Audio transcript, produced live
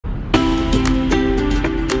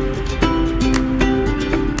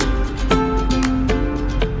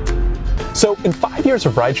So in 5 years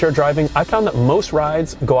of rideshare driving, I found that most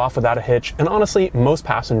rides go off without a hitch, and honestly, most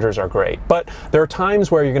passengers are great. But there are times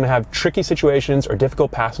where you're gonna have tricky situations or difficult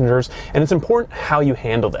passengers, and it's important how you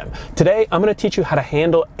handle them. Today, I'm gonna teach you how to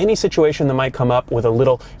handle any situation that might come up with a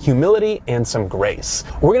little humility and some grace.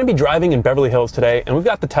 We're gonna be driving in Beverly Hills today, and we've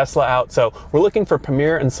got the Tesla out, so we're looking for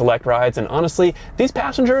Premier and Select rides, and honestly, these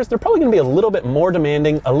passengers, they're probably gonna be a little bit more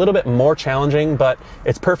demanding, a little bit more challenging, but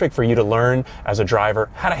it's perfect for you to learn as a driver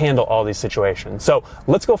how to handle all these situations. So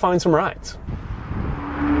let's go find some rides.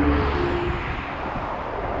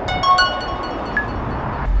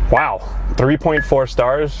 Wow, 3.4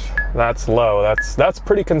 stars. That's low. That's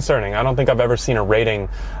pretty concerning. I don't think I've ever seen a rating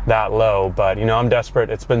that low, but you know, I'm desperate.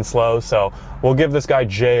 It's been slow, so we'll give this guy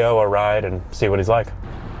J.O. a ride and see what he's like.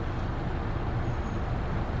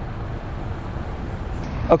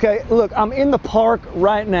 Okay, look, I'm in the park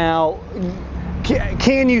right now.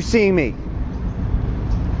 Can you see me?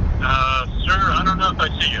 Sir, I don't know if I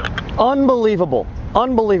see you. Unbelievable.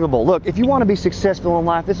 Unbelievable. Look, if you want to be successful in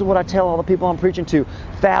life, this is what I tell all the people I'm preaching to,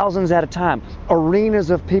 thousands at a time, arenas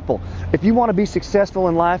of people. If you want to be successful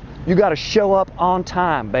in life, you got to show up on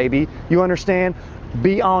time, baby. You understand?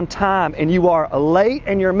 Be on time, and you are late,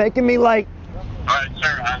 and you're making me late. All right,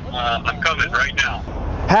 sir, I'm coming right now.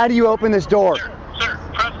 How do you open this door? Sir,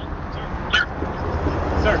 press.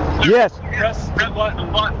 Sir. Yes. Press button,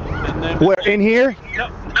 and then. Where, in here? No.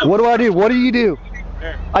 What do I do? What do you do?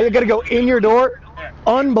 Here. I got to go in your door? Here.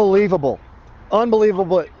 Unbelievable.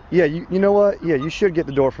 Unbelievable. Yeah, you know what? Yeah, you should get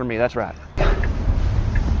the door for me. That's right.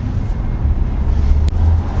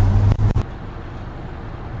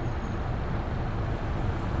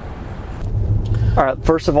 All right,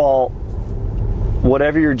 first of all,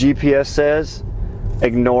 whatever your GPS says,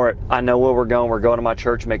 ignore it. I know where we're going. We're going to my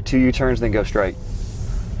church. Make 2 U-turns, then go straight.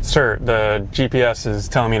 Sir, the GPS is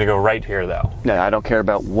telling me to go right here, though. No, I don't care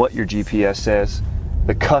about what your GPS says.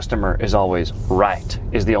 The customer is always right,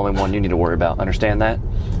 is the only one you need to worry about. Understand that?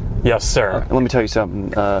 Yes, sir. Let me tell you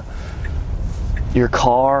something. Your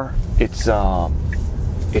car, it's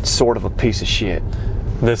sort of a piece of shit.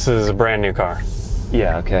 This is a brand new car.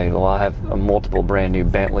 Yeah, okay. Well, I have multiple brand new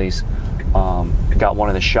Bentleys. Got one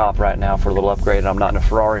in the shop right now for a little upgrade, and I'm not in a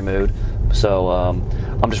Ferrari mood. So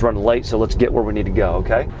I'm just running late, so let's get where we need to go,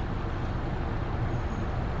 okay?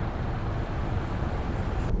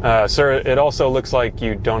 Sir, it also looks like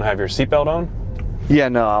you don't have your seatbelt on. Yeah,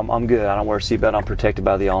 no, I'm good. I don't wear a seatbelt. I'm protected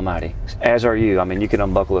by the Almighty. As are you. I mean, you can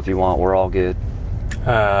unbuckle if you want. We're all good.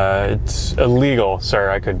 It's illegal,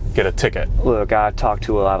 sir. I could get a ticket. Look, I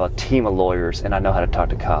have a team of lawyers, and I know how to talk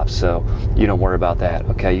to cops, so you don't worry about that,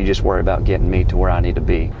 okay? You just worry about getting me to where I need to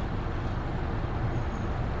be.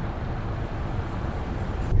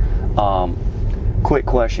 Quick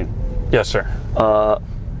question. Yes, sir.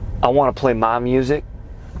 I want to play my music.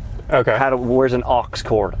 Okay. Where's an aux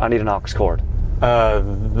cord? I need an aux cord.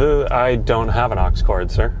 I don't have an aux cord,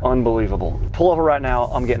 sir. Unbelievable. Pull over right now.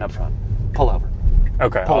 I'm getting up front. Pull over.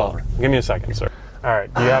 Okay. Pull over. Give me a second, sir. All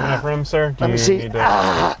right. Do you have enough room, sir? Let me see. You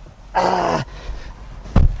can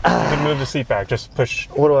move the seat back. Just push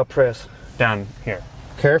What do I press? down here.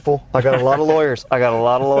 Careful. I got a lot of lawyers.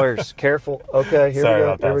 Careful. Okay, here Sorry we go.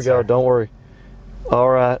 about that, Here we go. sir. Don't worry. All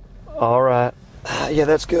right. Yeah,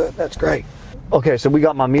 that's good. That's great. Okay, so we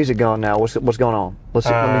got my music going now. What's going on? Let's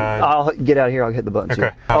see. I'll get out of here. I'll hit the button.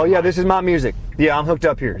 Okay. Oh yeah, this is my music. Yeah, I'm hooked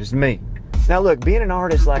up here. This is me. Now look, being an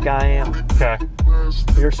artist like I am, Okay.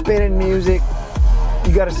 you're spinning music.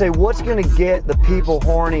 You got to say what's going to get the people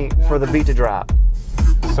horny for the beat to drop.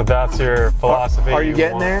 So that's your philosophy. Are you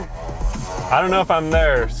getting there? I don't know if I'm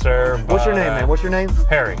there, sir. What's your name, man? What's your name?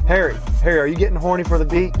 Harry. Harry. Harry, are you getting horny for the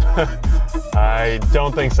beat? I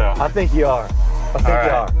don't think so. I think you are. I think All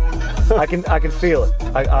you are. I can feel it.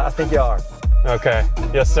 I think you are. Okay.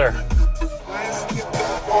 Yes, sir.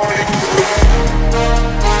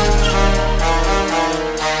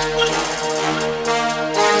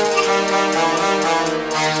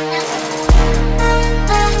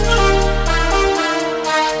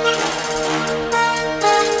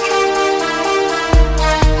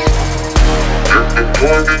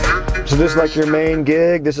 So this is like your main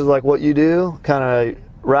gig? This is like what you do? Kind of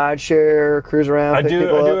ride share, cruise around, I pick do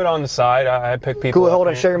people up? it on the side. I pick people Cool, up. hold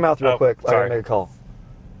on, shut your mouth real quick. I Sorry. gotta make a call.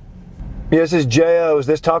 Yeah, this is J.O. Is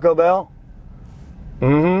this Taco Bell?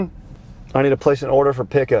 Mm-hmm. I need to place an order for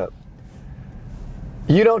pickup.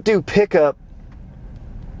 You don't do pickup.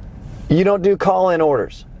 You don't do call-in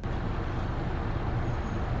orders.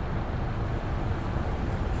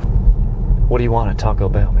 What do you want at Taco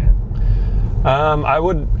Bell, man? I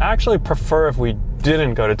would actually prefer if we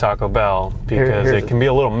didn't go to Taco Bell because Here's it can be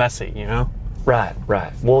a little messy, you know? Right.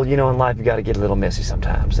 Well, you know, in life you got to get a little messy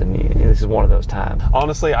sometimes, and this is one of those times.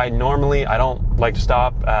 Honestly, I don't like to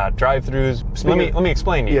stop at drive-thrus. Let me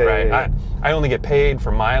explain to you, right? Yeah. I only get paid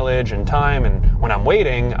for mileage and time, and when I'm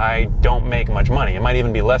waiting, I don't make much money. It might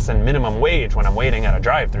even be less than minimum wage when I'm waiting at a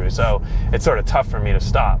drive-thru, so it's sort of tough for me to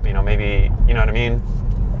stop. You know, maybe, you know what I mean?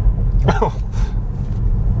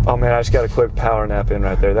 Oh man, I just got a quick power nap in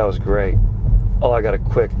right there. That was great. Oh, I got a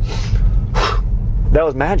quick. That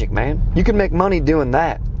was magic, man. You can make money doing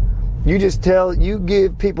that. You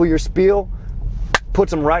give people your spiel, puts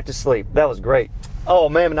them right to sleep. That was great. Oh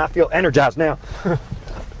man, and I feel energized now.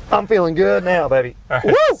 I'm feeling good now, baby. All right,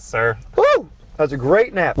 woo! sir. Woo! That was a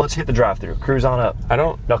great nap. Let's hit the drive-thru. Cruise on up.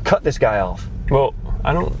 Now cut this guy off. Well,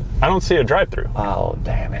 I don't see a drive-thru. Oh,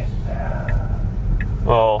 damn it.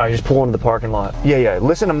 Well, I just pull into the parking lot. Yeah.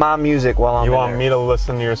 Listen to my music while I'm in there. You want me to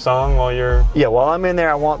listen to your song while you're... Yeah, while I'm in there,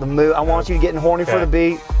 I want the mood. I want you getting horny for the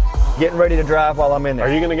beat, getting ready to drive while I'm in there.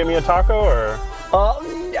 Are you gonna get me a taco or?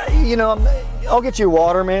 You know, I'll get you a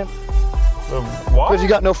water, man. Water? Because you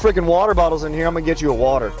got no freaking water bottles in here, I'm gonna get you a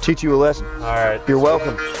water. Teach you a lesson. All right. You're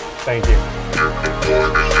welcome. Thank you.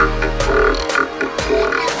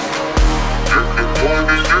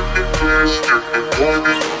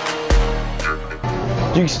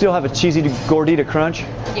 Do you still have a cheesy gordita crunch?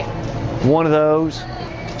 Yeah. One of those.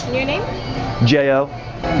 And your name? J.O.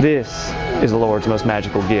 This is the Lord's most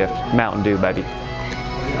magical gift. Mountain Dew, baby.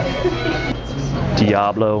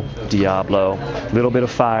 Diablo. Little bit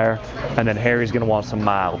of fire, and then Harry's gonna want some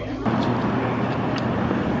mild. Keep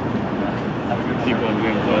on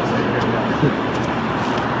getting close.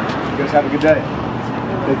 You guys have a good day.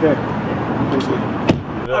 Take care.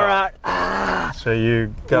 All right. So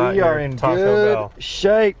you got We are your in Taco good Bell.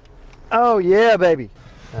 shape. Oh yeah, baby.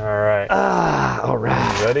 All right. All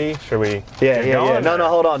right. You ready? Should we? Yeah. going, No, or-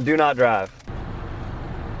 hold on. Do not drive.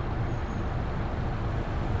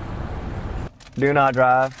 Do not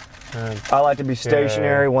drive. I like to be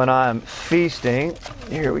stationary when I'm feasting.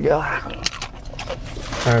 Here we go.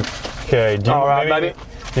 Okay. Do you, All right, baby.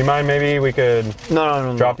 Do you mind maybe we could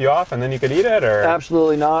No. drop you off and then you could eat it, or?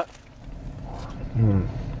 Absolutely not.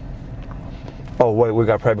 Oh wait, we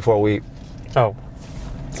got to pray before we eat. Oh,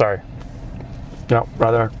 sorry. No, right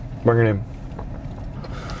there. Bring it in.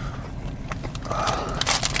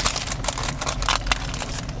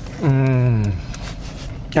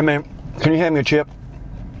 Hey man, can you hand me a chip?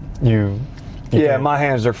 You Yeah, can't- my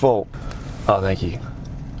hands are full. Oh, thank you.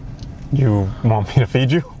 You want me to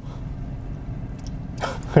feed you?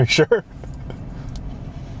 Are you sure?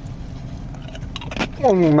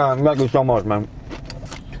 Oh man, thank you so much, man.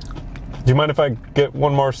 Do you mind if I get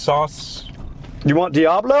one more sauce? You want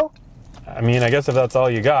Diablo? I mean, I guess if that's all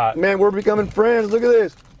you got. Man, we're becoming friends. Look at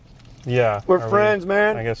this. Yeah. We're Are friends,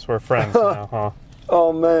 man. I guess we're friends now, huh?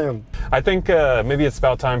 Oh man. I think maybe it's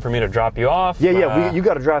about time for me to drop you off. Yeah. You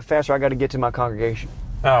got to drive faster. I got to get to my congregation.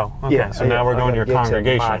 Oh, okay. So now we're going to your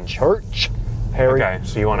congregation. My church, Harry. Okay,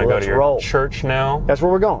 so you want to go to your church now? That's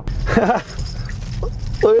where we're going.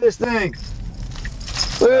 Look at this thing.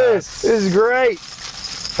 Look at this. This is great.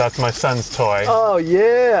 That's my son's toy. Oh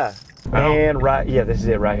yeah. I And yeah, this is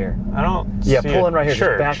it right here. I don't Yeah, see pull a in right here.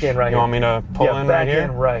 church. Just back in right here. You want me to pull in right here? Back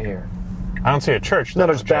in right here. I don't see a church. No,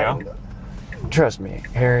 though, just back. J.O. Trust me,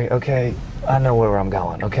 Harry. Okay, I know where I'm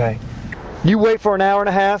going. Okay. You wait for an hour and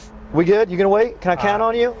a half. We good? You gonna wait? Can I count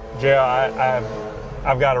on you? J.O.,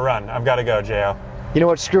 I've got to run. I've got to go, J.O. You know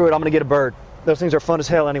what? Screw it. I'm gonna get a bird. Those things are fun as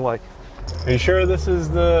hell anyway. Are you sure this is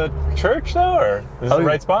the church though, or is this the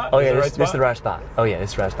right spot? Oh Is yeah, it this is the right spot. Oh yeah,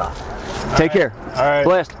 this is the right spot. Take care. All right.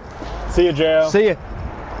 Blessed. See you, J.O. See ya.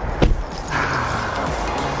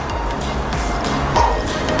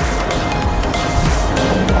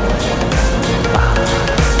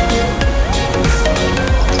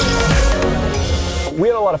 We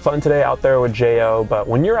had a lot of fun today out there with J.O., but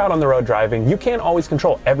when you're out on the road driving, you can't always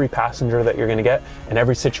control every passenger that you're going to get and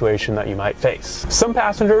every situation that you might face. Some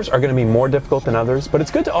passengers are going to be more difficult than others, but it's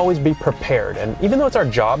good to always be prepared. And even though it's our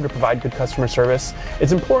job to provide good customer service,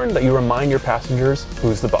 it's important that you remind your passengers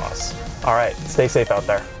who's the boss. All right, stay safe out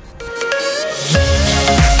there.